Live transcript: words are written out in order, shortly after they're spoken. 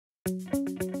Hey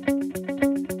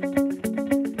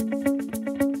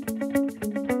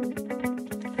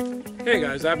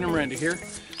guys, Abner Miranda here.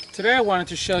 Today I wanted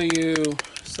to show you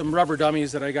some rubber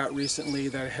dummies that I got recently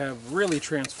that have really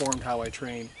transformed how I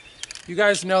train. You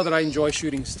guys know that I enjoy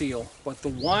shooting steel, but the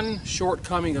one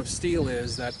shortcoming of steel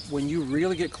is that when you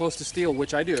really get close to steel,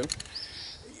 which I do,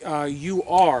 you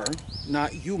are going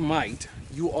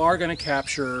to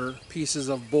capture pieces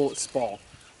of bullet spall.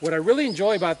 What I really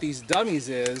enjoy about these dummies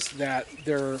is that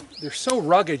they're so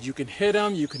rugged. You can hit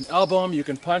them, you can elbow them, you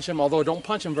can punch them, although don't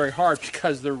punch them very hard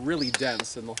because they're really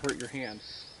dense and they'll hurt your hand.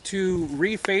 To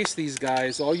reface these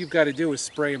guys, all you've got to do is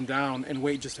spray them down and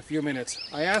wait just a few minutes.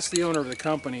 I asked the owner of the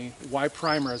company why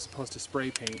primer as opposed to spray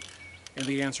paint, and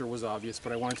the answer was obvious,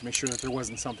 but I wanted to make sure that there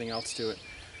wasn't something else to it.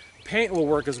 Paint will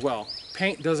work as well.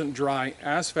 Paint doesn't dry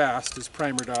as fast as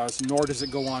primer does, nor does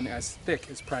it go on as thick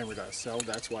as primer does, so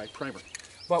that's why primer.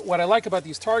 But what I like about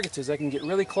these targets is I can get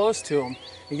really close to them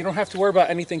and you don't have to worry about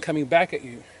anything coming back at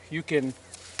you. You can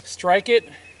strike it,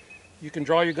 you can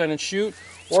draw your gun and shoot,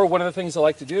 or one of the things I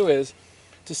like to do is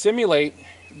to simulate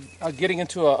getting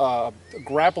into a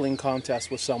grappling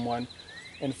contest with someone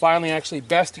and finally actually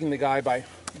besting the guy by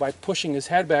pushing his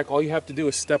head back. All you have to do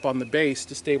is step on the base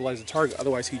to stabilize the target,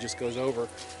 otherwise he just goes over.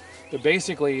 But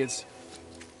basically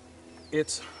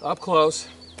it's up close,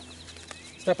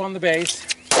 step on the base,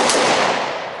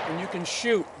 and you can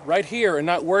shoot right here and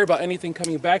not worry about anything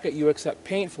coming back at you except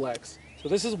paint flecks. So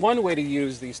this is one way to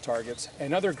use these targets.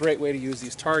 Another great way to use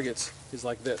these targets is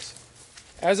like this.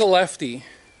 As a lefty,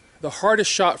 the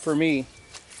hardest shot for me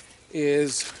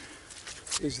is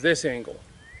this angle.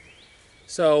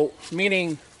 So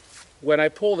meaning when I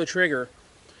pull the trigger,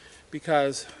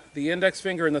 because the index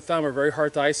finger and the thumb are very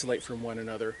hard to isolate from one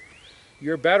another,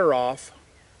 you're better off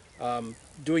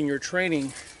doing your training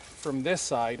from this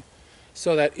side,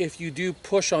 so that if you do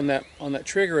push on that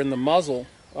trigger and the muzzle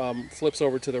flips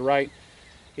over to the right,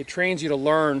 it trains you to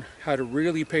learn how to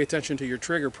really pay attention to your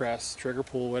trigger press, trigger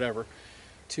pull, whatever,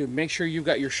 to make sure you've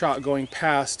got your shot going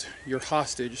past your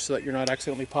hostage so that you're not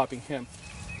accidentally popping him.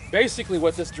 Basically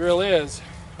what this drill is,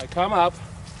 I come up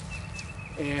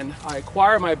and I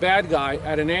acquire my bad guy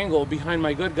at an angle behind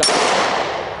my good guy.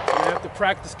 I have to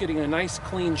practice getting a nice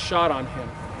clean shot on him.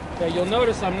 Okay, you'll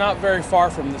notice I'm not very far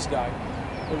from this guy.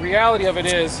 The reality of it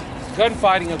is,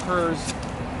 gunfighting occurs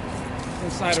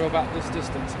inside of about this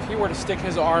distance. If he were to stick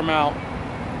his arm out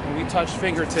and we touched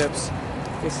fingertips,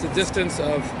 it's the distance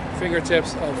of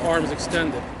fingertips of arms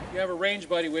extended. If you have a range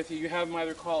buddy with you, you have him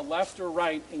either call left or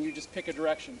right, and you just pick a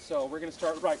direction. So we're going to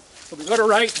start right. So we go to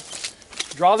right,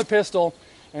 draw the pistol,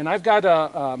 and I've got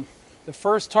the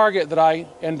first target that I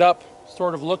end up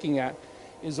sort of looking at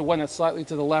is the one that's slightly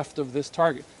to the left of this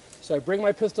target. So I bring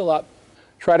my pistol up,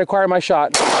 try to acquire my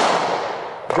shot,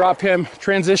 drop him,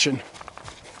 transition.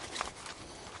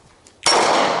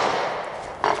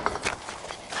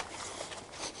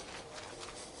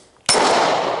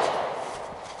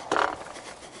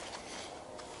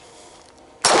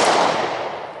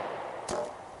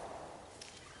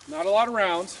 Not a lot of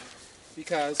rounds,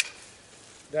 because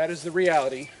that is the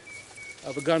reality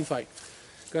of a gunfight.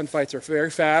 Gunfights are very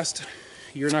fast.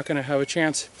 You're not going to have a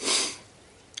chance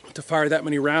to fire that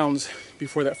many rounds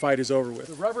before that fight is over with.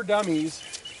 The rubber dummies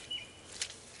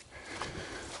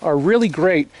are really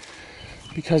great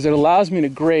because it allows me to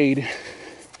grade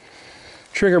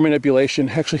trigger manipulation.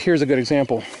 Actually, here's a good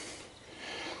example.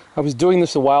 I was doing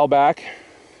this a while back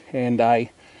and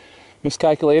I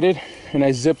miscalculated and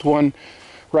I zipped one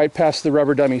right past the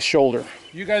rubber dummy's shoulder.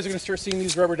 You guys are going to start seeing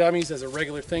these rubber dummies as a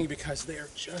regular thing because they are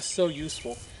just so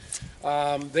useful.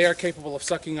 They are capable of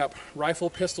sucking up rifle,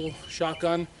 pistol,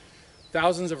 shotgun,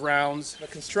 thousands of rounds. The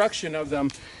construction of them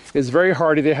is very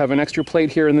hardy. They have an extra plate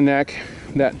here in the neck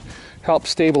that helps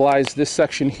stabilize this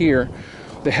section here.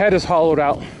 The head is hollowed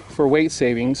out for weight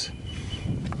savings,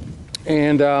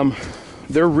 and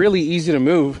they're really easy to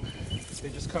move. They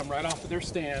just come right off of their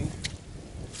stand.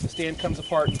 The stand comes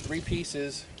apart in 3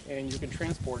 pieces and you can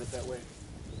transport it that way.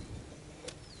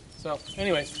 So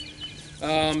anyways,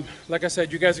 like I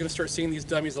said, you guys are going to start seeing these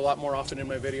dummies a lot more often in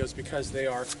my videos because they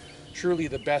are truly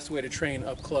the best way to train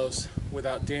up close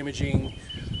without damaging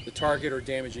the target or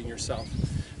damaging yourself.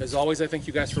 As always, I thank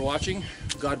you guys for watching.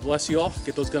 God bless you all.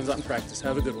 Get those guns out in practice.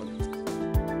 Have a good one.